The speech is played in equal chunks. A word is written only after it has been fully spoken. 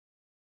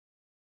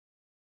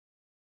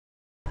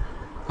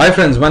Hi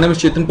friends, my name is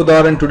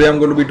Chetan and today I'm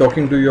going to be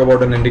talking to you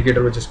about an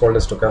indicator which is called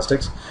as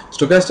Stochastics.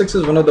 Stochastics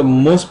is one of the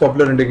most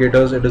popular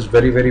indicators. It is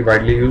very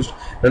widely used.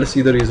 Let us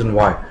see the reason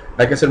why.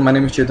 Like I said, my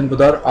name is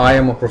Chetan. I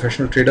am a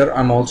professional trader.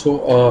 I'm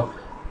also a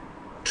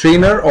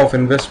trainer of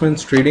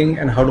investments, trading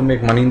and how to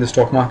make money in the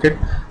stock market.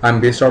 I'm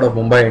based out of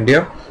Mumbai,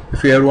 India.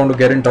 If you ever want to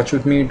get in touch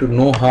with me to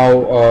know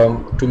how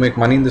to make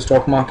money in the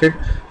stock market,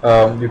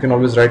 you can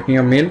always write me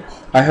a mail.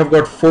 I have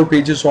got 4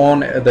 pages on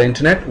the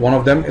internet. One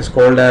of them is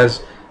called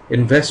as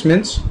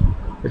Investments,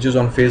 which is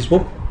on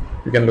Facebook.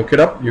 You can look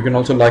it up. You can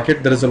also like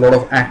it. There is a lot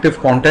of active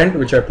content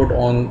which I put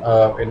on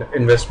in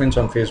Investments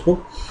on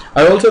Facebook.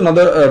 I also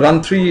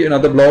run 3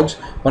 other blogs.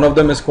 One of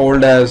them is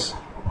called as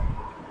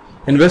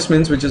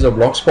Investments, which is a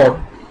blogspot.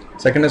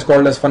 Second is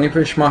called as Funny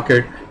Fish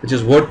Market, which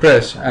is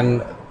WordPress,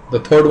 and the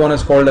third one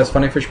is called as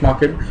Funny Fish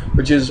Market,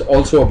 which is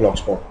also a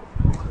blogspot.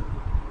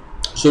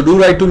 So do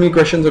write to me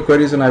questions or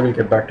queries and I will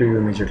get back to you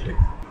immediately.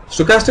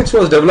 Stochastics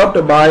was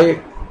developed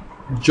by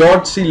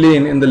George C.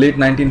 Lane in the late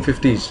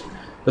 1950s.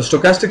 The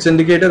Stochastics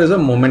indicator is a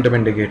momentum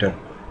indicator.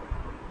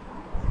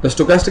 The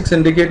Stochastics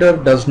indicator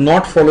does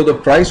not follow the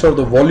price or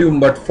the volume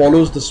but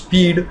follows the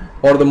speed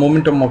or the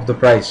momentum of the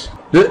price.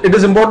 It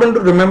is important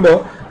to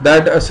remember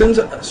that since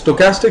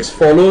Stochastics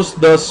follows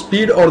the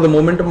speed or the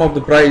momentum of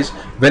the price,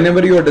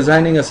 whenever you are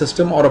designing a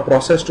system or a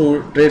process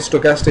to trade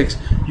stochastics,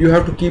 you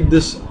have to keep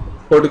this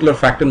particular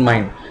fact in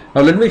mind.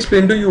 Now let me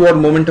explain to you what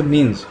momentum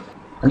means.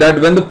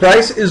 That when the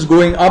price is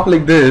going up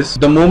like this,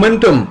 the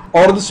momentum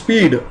or the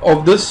speed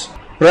of this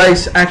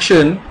price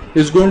action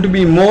is going to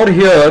be more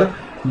here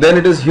than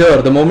it is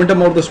here. The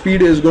momentum or the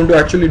speed is going to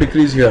actually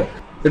decrease here.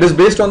 It is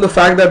based on the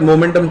fact that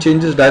momentum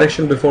changes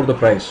direction before the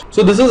price.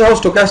 So this is how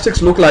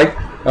stochastics look like.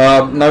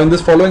 Now in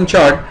this following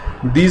chart,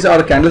 these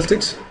are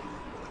candlesticks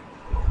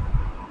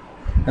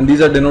and these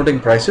are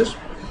denoting prices.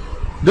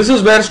 This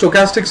is where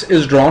stochastics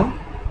is drawn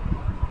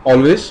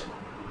always.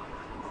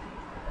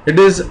 It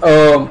is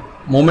a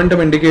momentum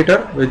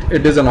indicator.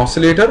 It is an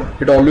oscillator.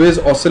 It always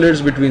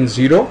oscillates between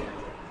 0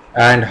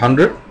 and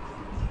 100.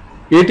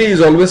 80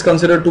 is always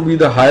considered to be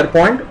the higher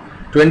point.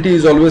 20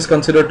 is always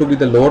considered to be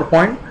the lower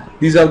point.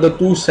 These are the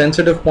 2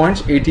 sensitive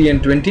points, 80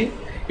 and 20.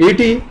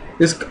 80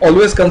 is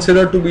always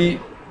considered to be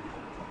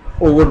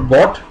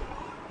overbought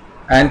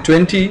and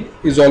 20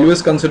 is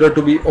always considered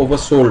to be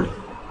oversold.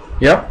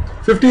 Yeah,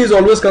 50 is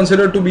always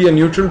considered to be a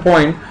neutral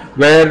point,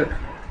 where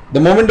the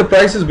moment the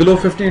price is below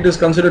 50, it is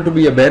considered to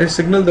be a bearish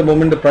signal. The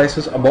moment the price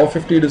is above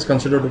 50, it is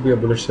considered to be a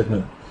bullish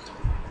signal.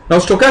 Now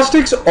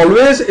stochastics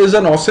always is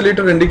an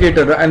oscillator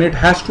indicator and it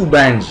has 2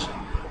 bands.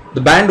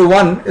 The band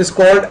 1 is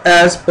called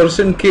as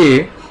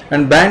 %K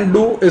and band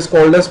 2 is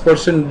called as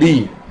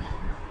 %D.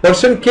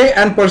 %K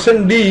and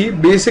 %D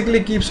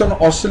basically keeps on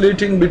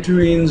oscillating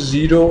between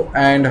 0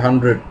 and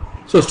 100.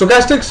 So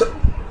stochastics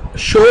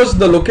shows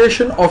the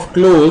location of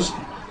close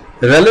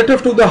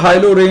relative to the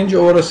high-low range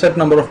over a set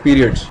number of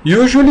periods.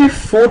 Usually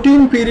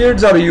 14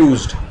 periods are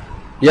used.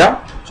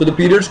 Yeah, so the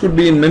periods could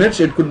be in minutes,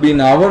 it could be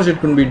in hours, it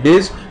could be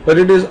days, but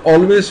it is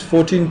always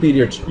 14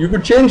 periods. You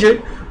could change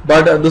it,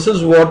 but this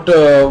is what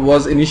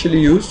was initially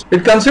used.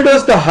 It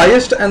considers the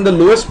highest and the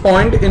lowest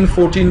point in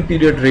 14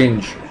 period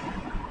range.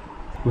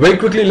 Very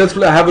quickly, let's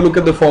have a look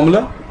at the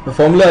formula. The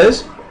formula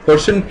is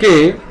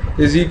 %K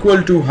is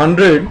equal to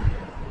 100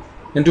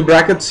 into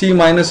bracket C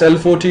minus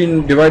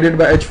L14 divided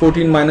by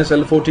H14 minus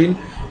L14.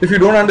 If you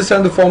don't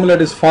understand the formula,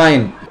 it is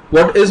fine.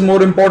 What is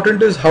more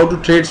important is how to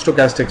trade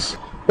stochastics.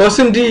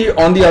 %D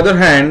on the other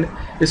hand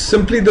is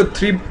simply the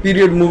 3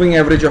 period moving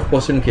average of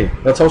 %K.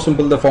 That's how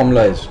simple the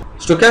formula is.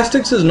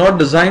 Stochastics is not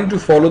designed to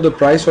follow the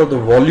price or the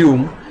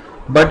volume,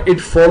 but it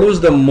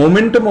follows the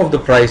momentum of the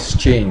price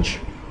change.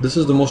 This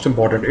is the most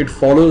important. It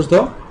follows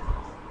the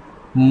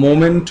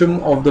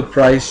momentum of the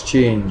price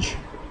change.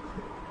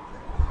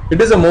 It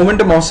is a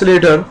momentum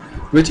oscillator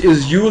which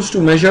is used to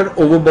measure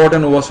overbought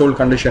and oversold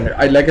condition.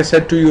 Like I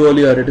said to you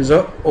earlier, it is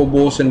a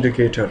OBOS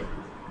indicator.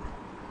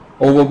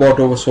 Overbought,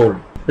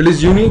 oversold. It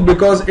is unique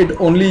because it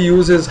only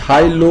uses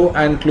high, low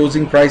and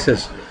closing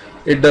prices.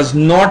 It does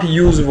not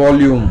use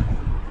volume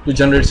to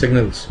generate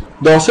signals.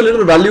 The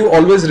oscillator value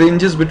always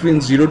ranges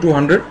between 0 to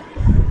 100.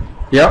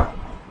 Yeah,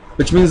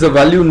 which means the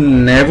value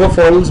never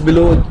falls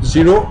below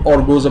 0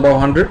 or goes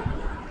above 100.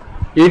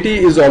 80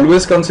 is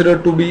always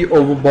considered to be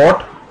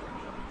overbought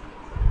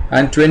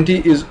and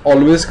 20 is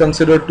always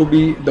considered to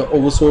be the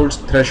oversold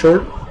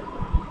threshold.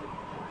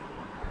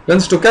 When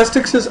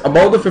stochastics is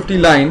above the 50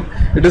 line,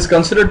 it is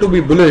considered to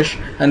be bullish,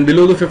 and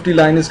below the 50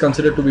 line is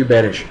considered to be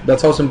bearish.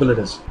 That's how simple it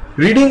is.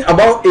 Reading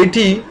above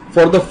 80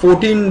 for the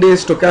 14-day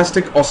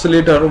stochastic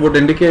oscillator would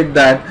indicate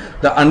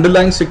that the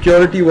underlying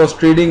security was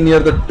trading near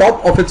the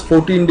top of its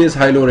 14 days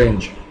high-low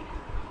range.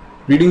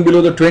 Reading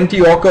below the 20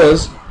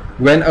 occurs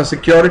when a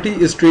security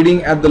is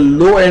trading at the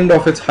low end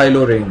of its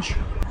high-low range.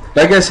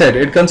 Like I said,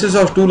 it consists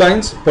of 2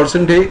 lines,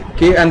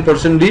 %K and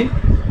 %D.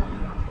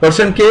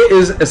 %K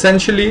is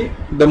essentially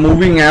the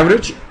moving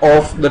average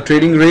of the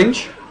trading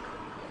range.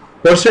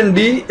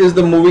 %D is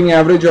the moving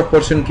average of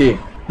 %K.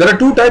 There are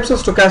 2 types of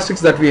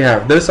stochastics that we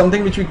have. There is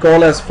something which we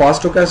call as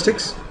fast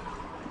stochastics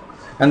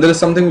and there is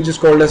something which is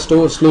called as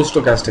slow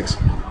stochastics.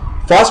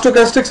 Fast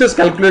stochastics is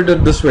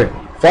calculated this way.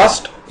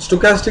 Fast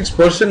stochastics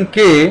percent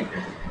K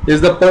is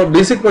the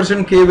basic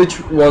percent K which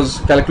was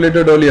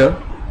calculated earlier,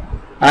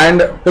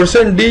 and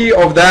percent D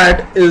of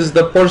that is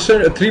the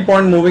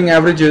 3-point moving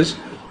averages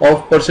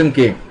of percent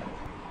K.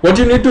 What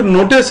you need to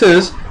notice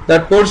is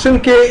that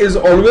percent K is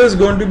always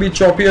going to be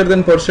choppier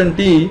than percent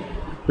T,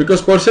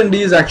 because percent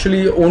D is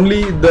actually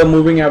only the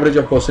moving average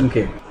of percent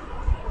K.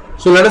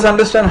 So let us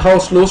understand how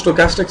slow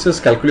stochastics is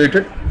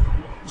calculated.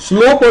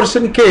 Slow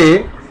percent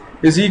K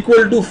is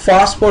equal to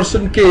fast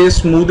percent K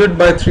smoothed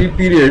by 3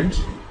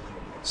 periods,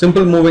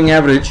 simple moving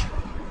average,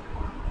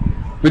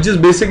 which is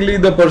basically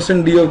the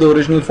percent D of the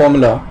original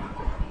formula,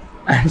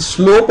 and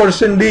slow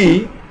percent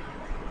D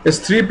is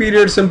 3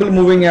 period simple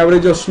moving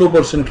average of slow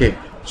percent K.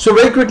 So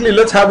very quickly,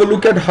 let's have a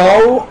look at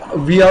how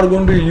we are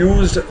going to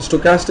use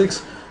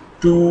stochastics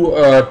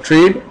to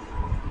trade.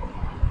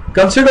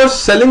 Consider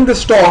selling the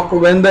stock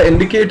when the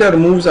indicator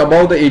moves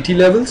above the 80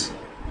 levels.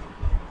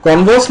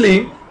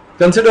 Conversely,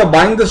 consider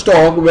buying the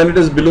stock when it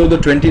is below the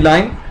 20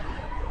 line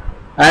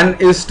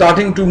and is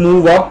starting to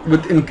move up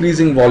with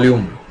increasing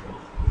volume.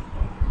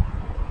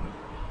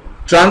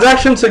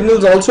 Transaction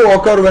signals also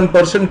occur when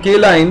percent K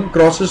line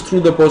crosses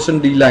through the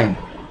percent D line.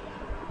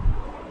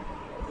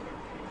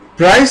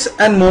 Price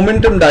and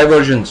momentum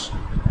divergence.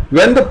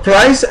 When the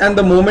price and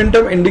the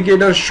momentum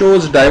indicator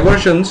shows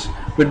divergence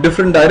with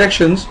different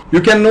directions,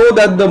 you can know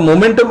that the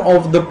momentum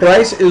of the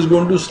price is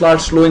going to start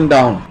slowing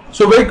down.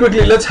 So very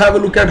quickly, let's have a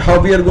look at how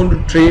we are going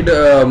to trade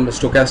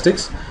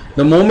stochastics.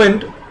 The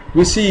moment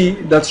we see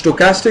that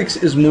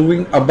stochastics is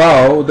moving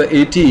above the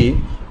 80,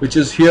 which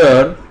is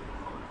here,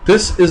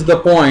 this is the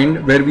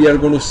point where we are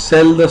going to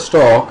sell the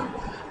stock,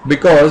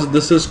 because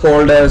this is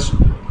called as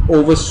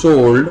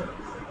oversold,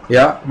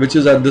 which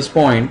is at this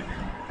point.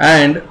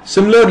 And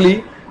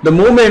similarly, the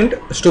moment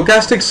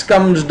stochastics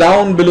comes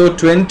down below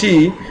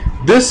 20,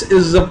 this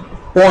is the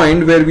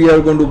point where we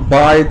are going to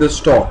buy the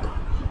stock.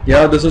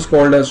 This is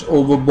called as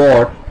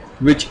overbought,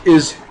 which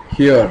is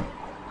here.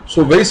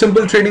 So very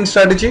simple trading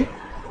strategy: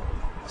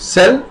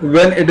 sell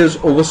when it is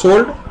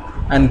oversold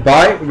and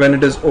buy when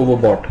it is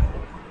overbought.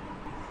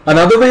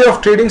 Another way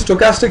of trading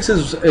stochastics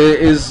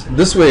is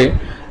this way,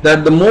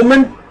 that the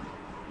moment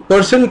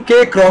percent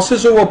K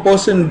crosses over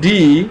percent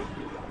D,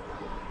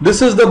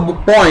 this is the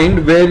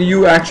point where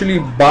you actually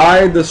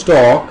buy the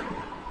stock,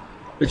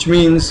 which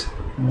means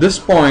this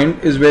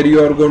point is where you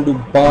are going to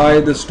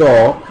buy the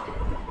stock,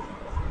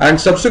 and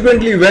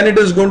subsequently when it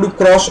is going to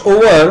cross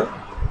over,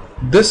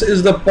 this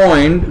is the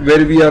point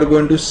where we are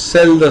going to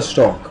sell the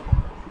stock.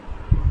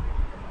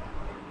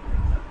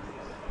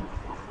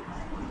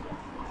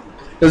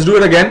 Let's do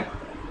it again.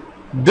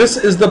 This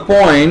is the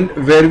point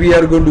where we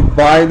are going to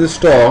buy the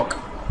stock.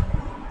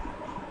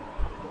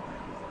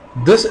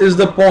 This is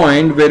the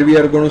point where we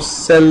are going to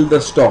sell the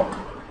stock,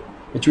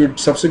 which would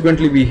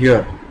subsequently be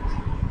here.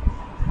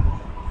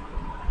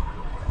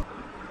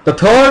 The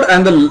third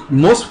and the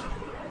most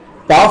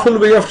powerful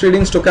way of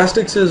trading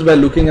stochastics is by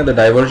looking at the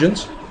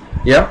divergence.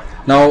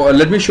 Now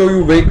let me show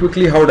you very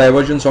quickly how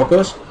divergence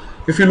occurs.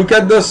 If you look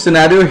at the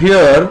scenario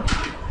here,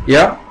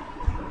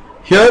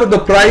 here the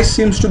price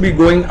seems to be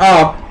going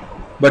up,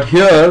 but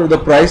here the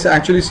price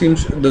actually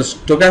seems, the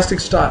stochastic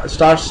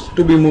starts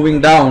to be moving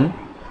down.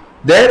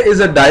 There is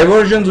a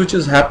divergence which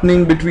is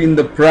happening between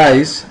the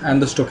price and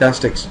the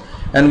stochastics,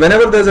 and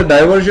whenever there is a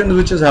divergence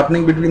which is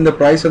happening between the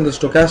price and the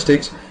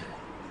stochastics,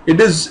 it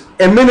is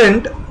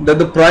imminent that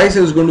the price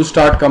is going to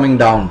start coming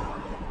down.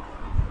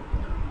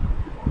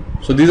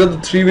 So these are the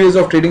 3 ways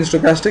of trading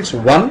stochastics.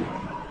 One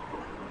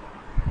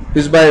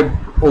is by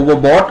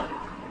overbought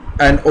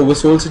and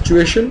oversold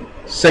situation.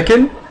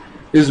 Second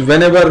is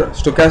whenever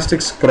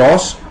stochastics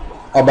cross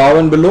above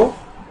and below,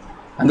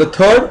 and the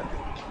third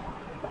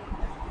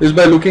is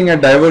by looking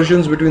at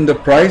divergence between the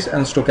price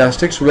and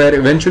stochastics, where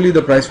eventually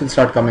the price will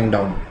start coming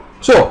down.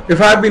 So if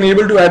I have been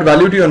able to add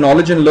value to your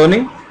knowledge and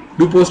learning,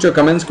 do post your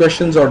comments,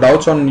 questions or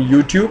doubts on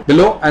YouTube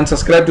below, and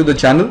subscribe to the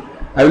channel.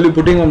 I will be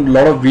putting on a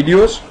lot of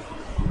videos.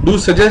 Do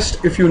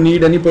suggest if you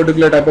need any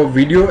particular type of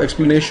video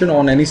explanation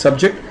on any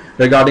subject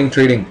regarding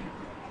trading.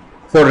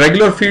 For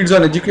regular feeds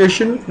on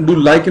education, do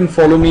like and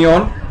follow me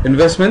on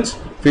Investments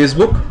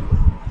Facebook,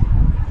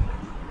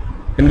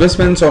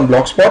 Investments on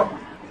Blogspot,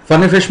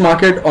 Funny Fish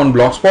Market on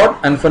Blogspot,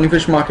 and Funny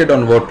Fish Market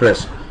on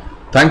WordPress.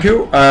 Thank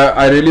you.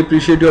 I really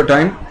appreciate your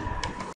time.